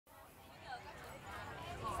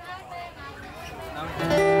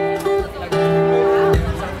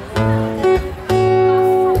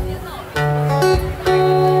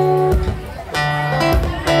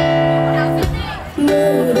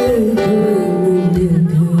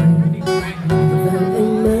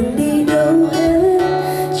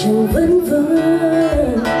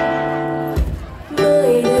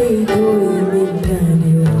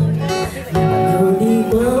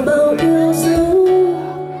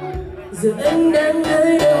giờ anh đang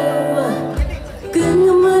nơi đâu? Cứ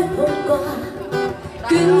ngắm mãi hôm qua,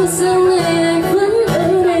 cứ ngỡ rằng ngày anh vẫn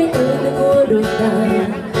ở đây ở nơi cô đôi ta.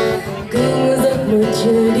 Cứ ngỡ giấc mơ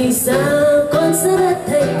chưa đi xa, con sẽ đã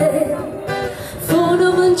thay tên. Phố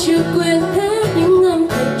đó vẫn chưa quên hết những âm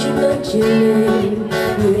thanh chúng ta chia lên.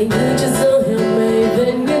 Người anh gửi cho dấu hẹn mây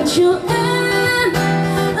về nguyên chỗ em.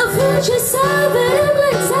 Ở phía trời xa về em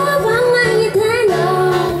lạnh giá vắng anh như thế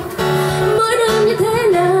nào, mỗi đêm như thế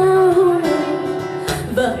nào.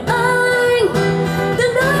 Và anh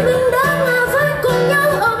từng nói mình đang là phải cùng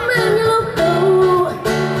nhau ôm em như lúc đầu,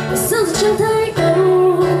 sao giờ chẳng thấy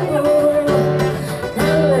đâu.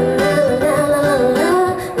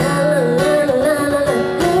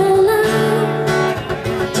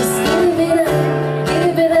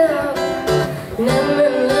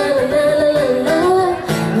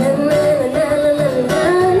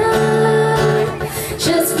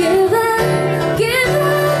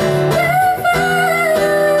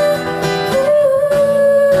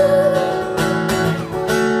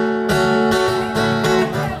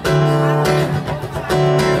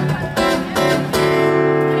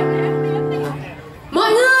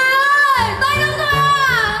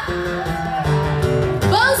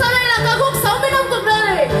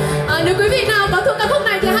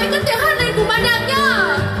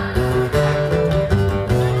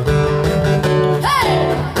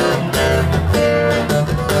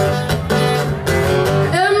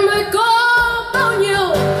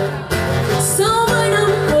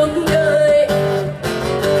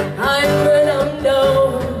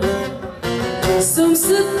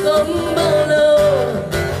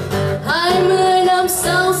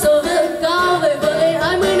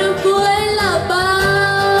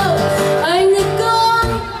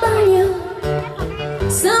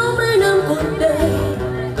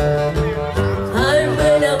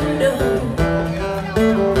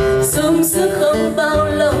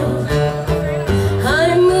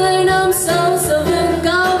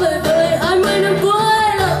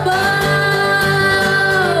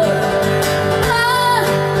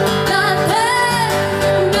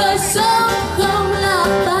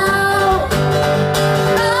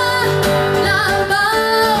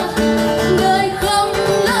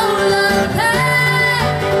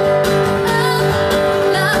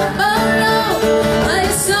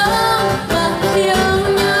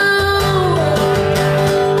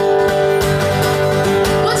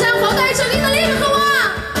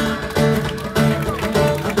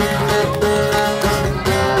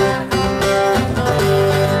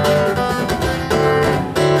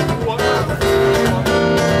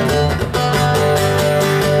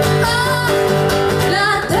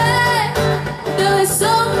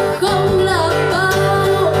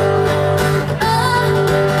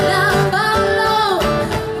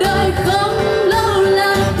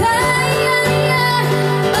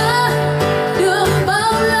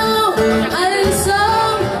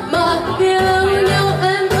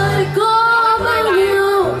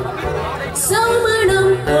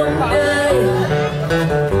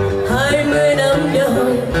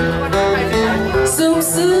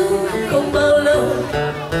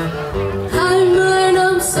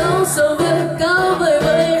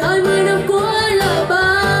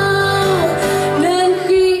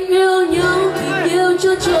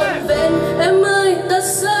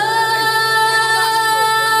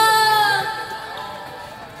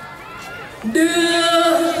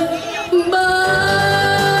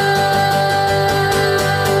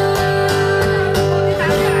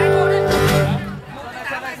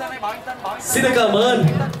 Xin được cảm ơn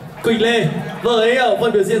Quỳnh Lê với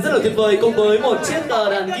phần biểu diễn rất là tuyệt vời cùng với một chiếc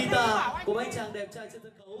đàn guitar của anh chàng đẹp trai trên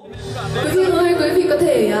sân khấu. Quý vị ơi, quý vị có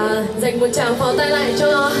thể dành một tràng pháo tay lại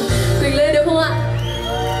cho Quỳnh Lê được không ạ?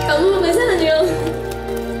 Cảm ơn mọi người rất là nhiều.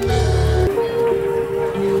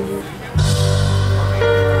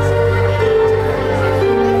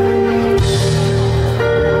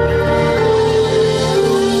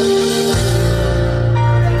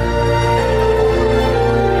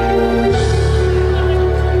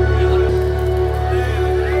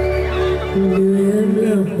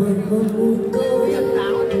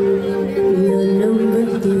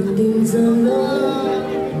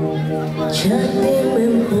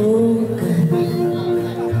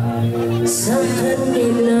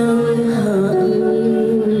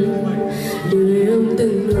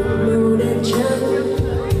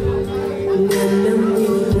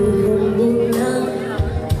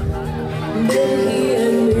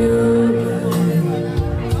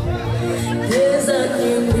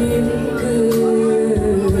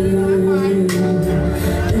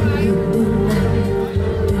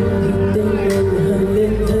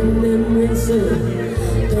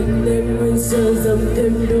 Thân em giờ dòng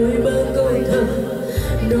thêm đôi ba câu thơ,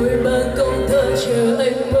 đôi ba câu thơ chờ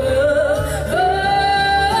anh mơ.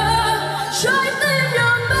 Trái tim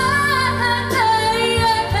nhỏ bé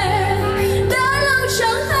đã lâu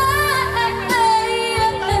chẳng hay.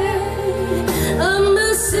 I'm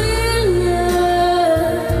a sinner,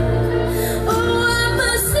 oh I'm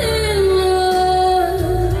a sinner.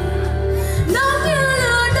 Nóng như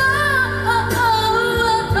lửa đỏ,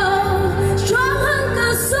 strong hơn cả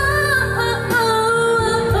sóng.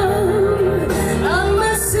 I'm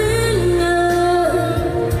a sinner,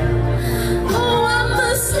 oh I'm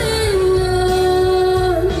a sinner.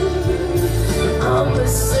 I'm a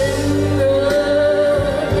sinner.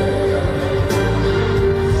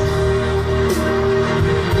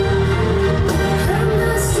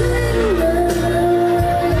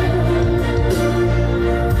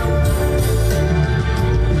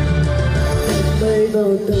 Bay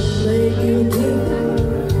vào tận mây yêu thích,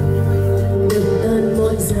 đập tan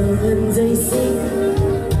mọi rào hằn dây xích.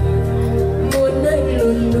 Muốn anh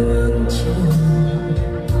luôn luôn chiều,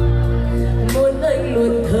 muốn anh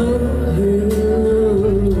luôn thấu hiểu.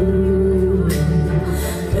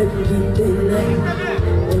 Em ghi tên anh,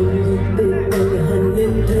 em ghi tên anh hằn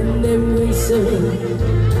lên thân em ngây sơ.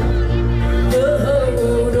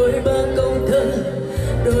 Đôi ba câu thơ,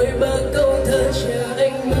 đôi ba câu thơ chờ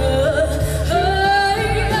anh mơ.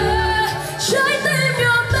 Trái tim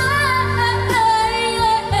nhỏ bé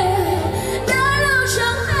đã lâu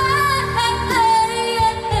chẳng hay.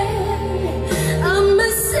 I'm a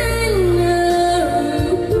sinner,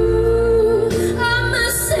 I'm a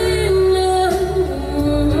sinner.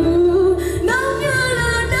 Nóng như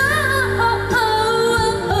lửa đỏ,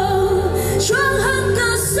 strong hơn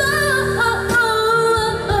cả sóng.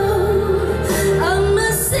 I'm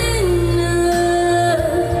a sinner,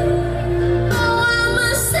 oh I'm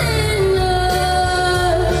a sinner.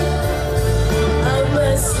 I'm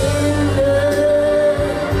a sinner,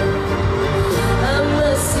 I'm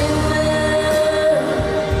a sinner,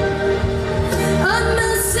 I'm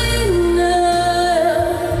a sinner. I'm a sinner.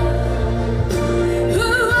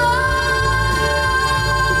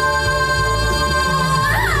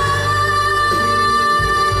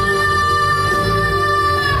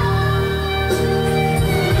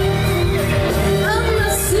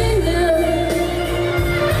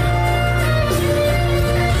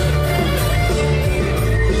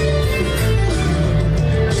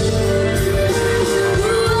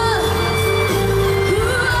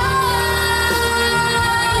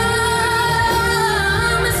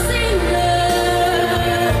 I'm a sinner.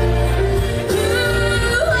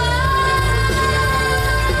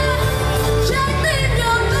 Trái tim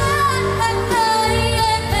nhỏ bé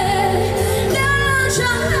đã lâu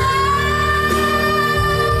chẳng hay.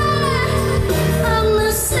 I'm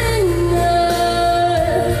a sinner,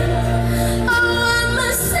 oh I'm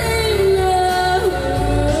a sinner.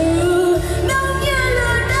 Nóng như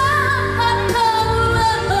lửa đỏ,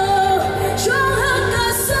 strong hơn cả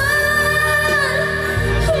sóng.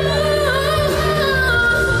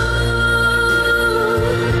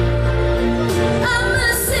 I'm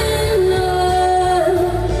a sinner,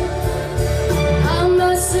 I'm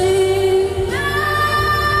a sinner,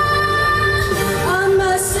 I'm a sinner. I'm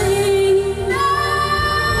a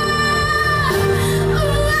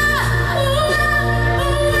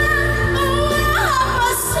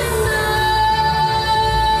sinner.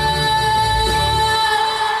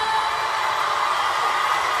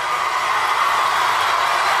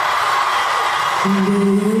 Đời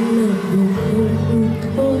em là một hôm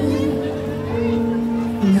thôi,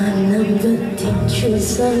 ngàn năm vẫn tìm chưa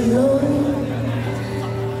xa lối.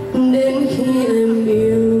 Đến khi em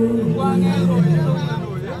yêu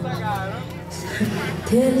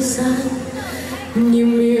thế gian như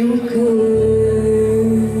mỉm cười.